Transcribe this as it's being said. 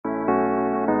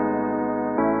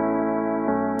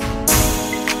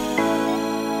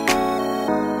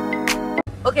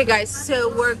Okay guys,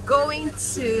 so we're going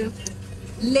to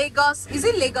Lagos. Is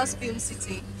it Lagos Film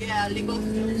City? Yeah,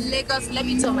 Lagos, let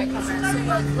me tell my camera. So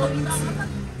we're going to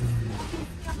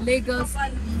Lagos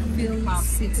Film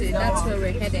City. That's where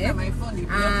we're headed.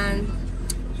 And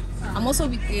I'm also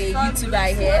with a YouTuber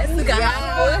here. Look at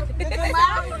her.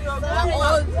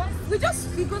 We just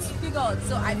figured.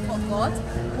 So I forgot.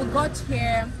 We got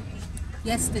here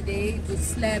yesterday. We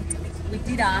slept. We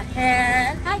did our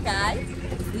hair. Hi guys.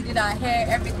 We did our hair,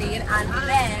 everything, and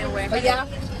then we're here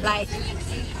like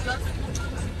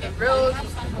the road.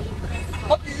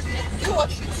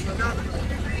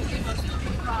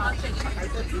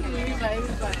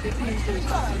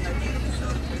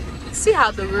 See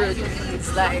how the road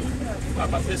is like.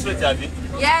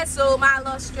 Yeah, so my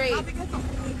lost straight.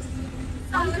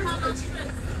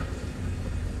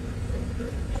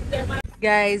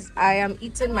 Guys, I am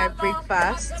eating my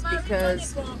breakfast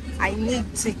because I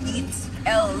need to eat,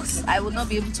 else I will not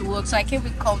be able to work. So I came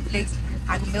with cornflakes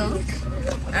and milk,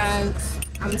 and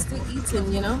I'm still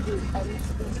eating, you know.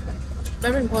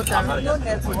 Very important.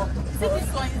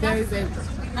 Very, very.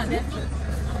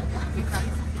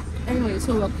 Anyway,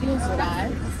 so we're close to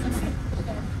that.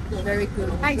 Very good.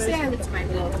 Hi, say hello to my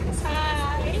vlog.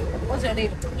 Hi. What's your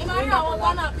name?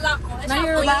 Now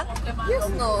you're black? Yes,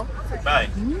 no. Bye.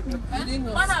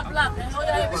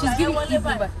 She's giving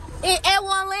Eva. It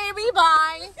won't let me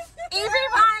buy.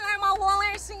 Everybody, I'm a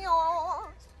wallet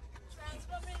singer.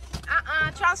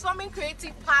 Transforming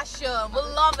creative passion. We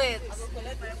love it.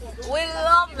 We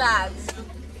love that.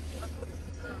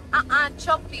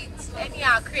 Chop it.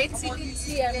 Anyhow,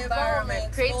 creativity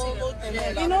environment. Creative.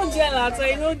 You know gelato,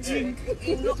 you know drink.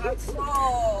 You know at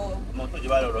all.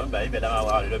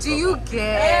 Do you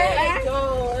get? Hey,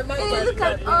 look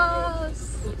at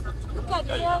us. Look at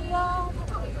yellow.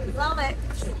 Love it.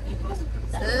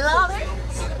 Love it.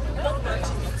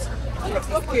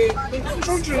 Okay,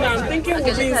 don't you know, I'm thinking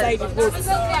we'll be inside the boat.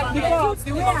 Because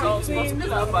the way I'm saying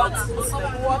about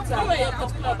some water.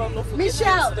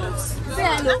 Michelle, say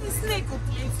hello.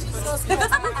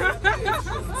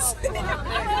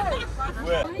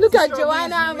 Look at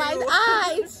Joanna, my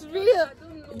it's real.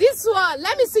 This one,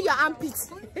 let me see your armpits.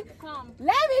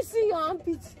 Let me see your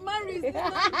armpits.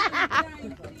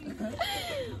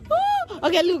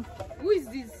 Okay, look. Who is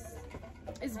this?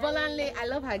 It's Bolanle. I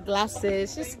love her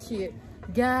glasses. She's cute.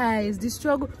 Guys, the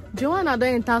struggle. Joanna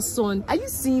don't enter sun. Are you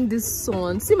seeing this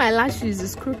sun? See my lashes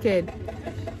is crooked.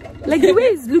 Like the way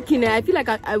it's looking, I feel like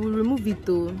I will remove it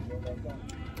though.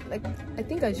 Like I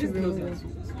think I should remove it.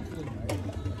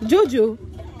 Jojo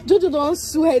don't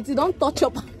sweat. Don't touch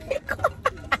up.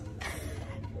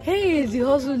 Hey, the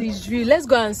hustle is real. Let's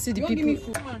go and see the people.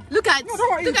 Look at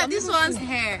this one's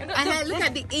hair. And then look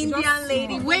at the Indian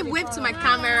lady. Wave to my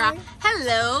camera.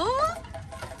 Hello.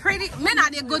 Pretty men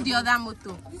are they go the other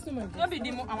motor.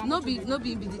 No be.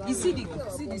 You see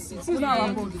the seat.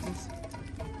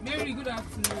 Very good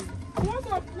afternoon.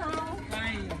 What's up now?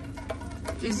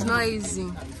 It's not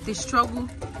easy. The struggle.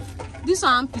 This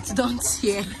one armpit don't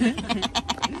hear.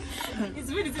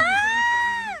 It's really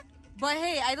But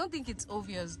hey, I don't think it's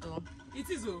obvious though. It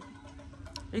is though.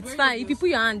 It's very fine. Obvious. If you put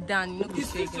your hand down, you know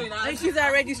it's this is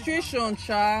a registration,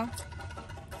 cha.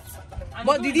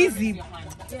 But did it zip?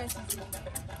 Yes.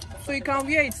 So you can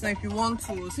wear it now if you want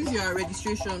to. Since you are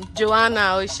registration.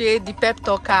 Joanna O'Shea, the pep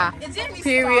talker.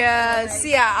 Period.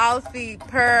 See her outfit.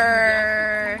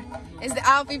 Per. It's the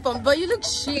outfit from. But you look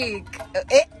chic.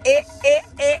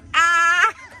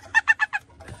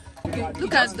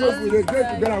 Look at this.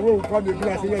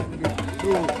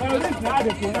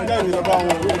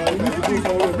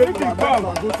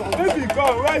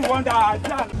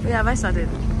 Yeah, have I started?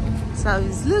 So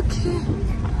he's looking.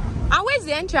 And where's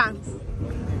the entrance?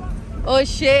 Oh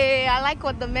shit, I like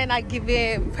what the men are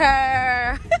giving.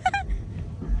 Per.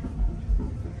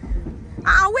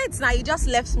 Wait now, you just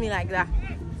left me like that.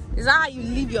 Is that how you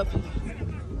leave your people?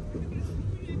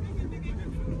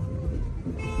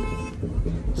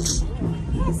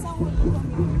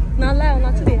 Now lie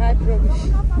on to the high rubbish.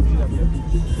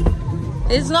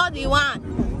 It's not the one.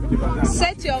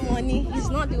 Set your money. It's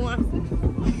not the one.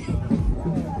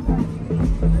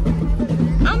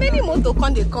 How many motor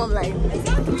can they come like?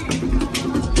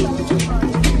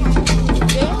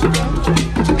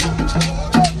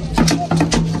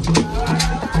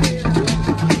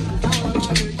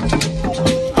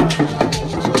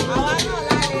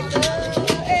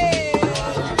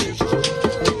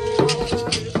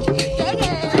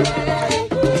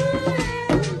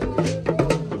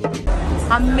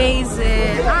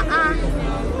 Amazing.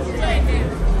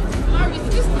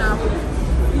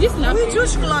 This now. We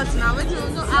choose clothes now. I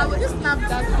will just snap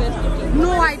that first. No,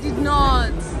 I did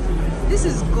not. This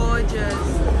is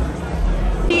gorgeous.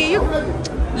 Hey, look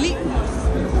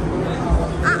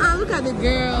at the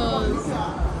girls.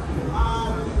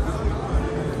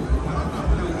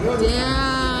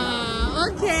 Yeah.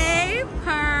 Okay.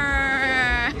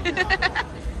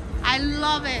 I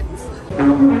love it.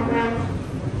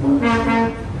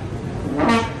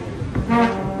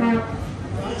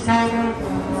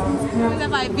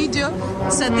 My video.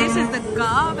 So this is the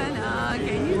governor.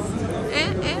 Can you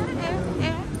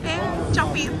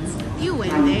chop it? You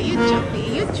went there. You chop it.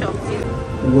 You chopped it.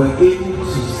 We were able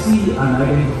to see and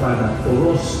identify that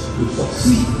for us to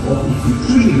succeed, or if you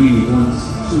truly want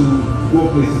to go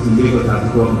places in Lagos as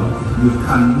a governor, you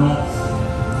cannot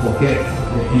forget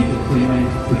the entertainment,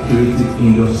 the creative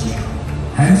industry.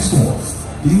 Henceforth,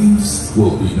 Themes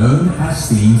will be known as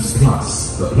Themes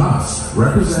Plus, the plus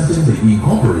representing the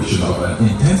incorporation of an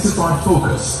intensified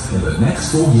focus in the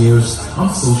next 4 years on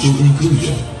social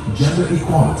inclusion, gender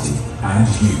equality, and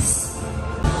youth.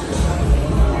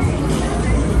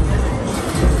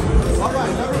 All right,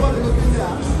 everybody looking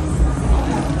down.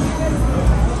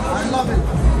 I love it.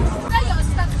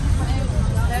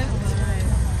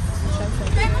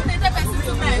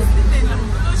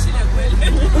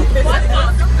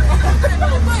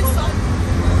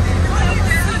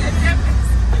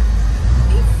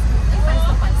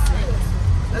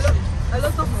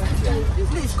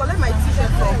 Please collect my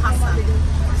t-shirt from Hassan.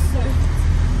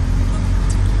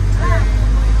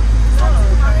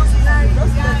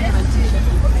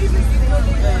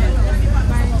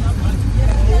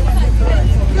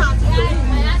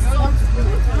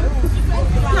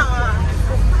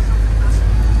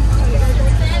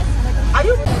 Are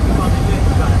you?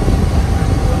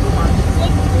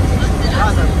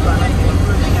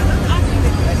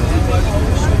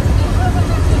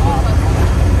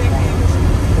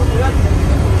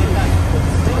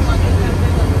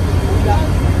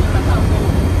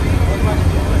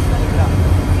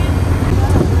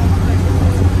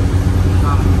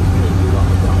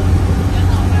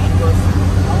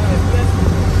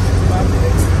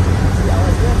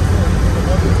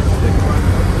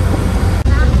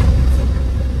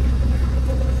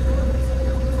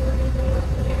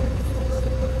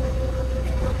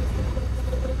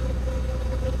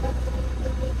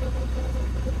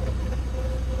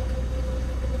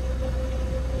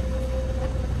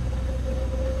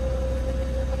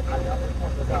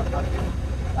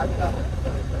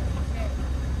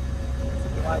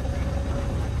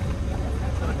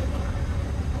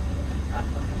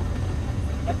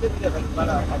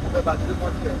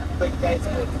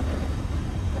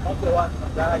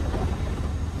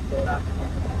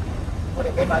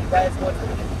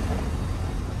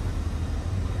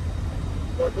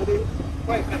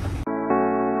 Wait.